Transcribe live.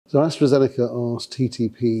So AstraZeneca asked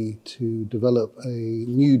TTP to develop a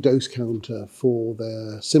new dose counter for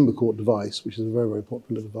their Symbicort device, which is a very, very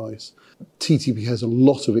popular device. TTP has a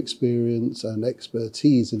lot of experience and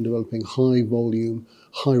expertise in developing high volume,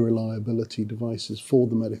 high reliability devices for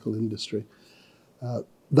the medical industry.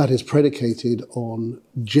 That is predicated on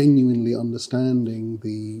genuinely understanding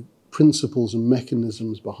the principles and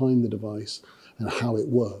mechanisms behind the device and how it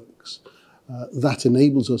works. That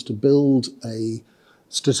enables us to build a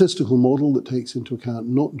statistical model that takes into account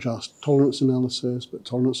not just tolerance analysis, but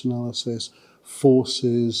tolerance analysis,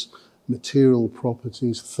 forces, material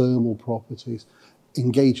properties, thermal properties,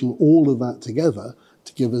 engaging all of that together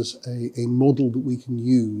to give us a model that we can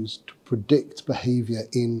use to predict behavior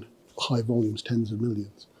in high volumes, tens of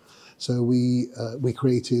millions. So we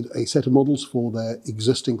created a set of models for their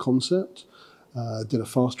existing concept, did a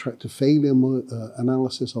fast track to failure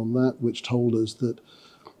analysis on that, which told us that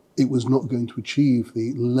it was not going to achieve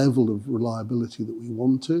the level of reliability that we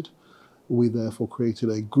wanted. We therefore created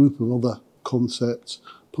a group of other concepts,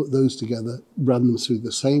 put those together, ran them through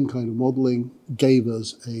the same kind of modelling, gave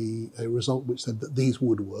us a result which said that these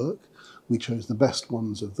would work. We chose the best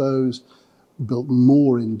ones of those, built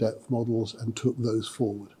more in-depth models and took those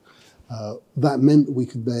forward. That meant that we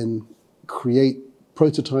could then create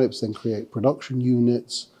prototypes, then create production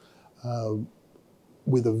units,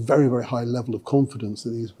 with a very, very high level of confidence that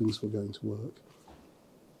these things were going to work.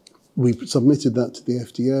 We submitted that to the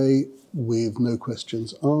FDA with no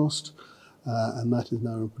questions asked, and that is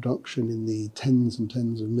now in production in the tens and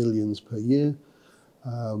tens of millions per year.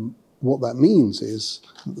 What that means is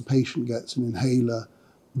that the patient gets an inhaler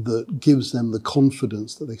that gives them the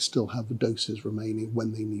confidence that they still have the doses remaining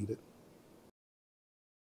when they need it.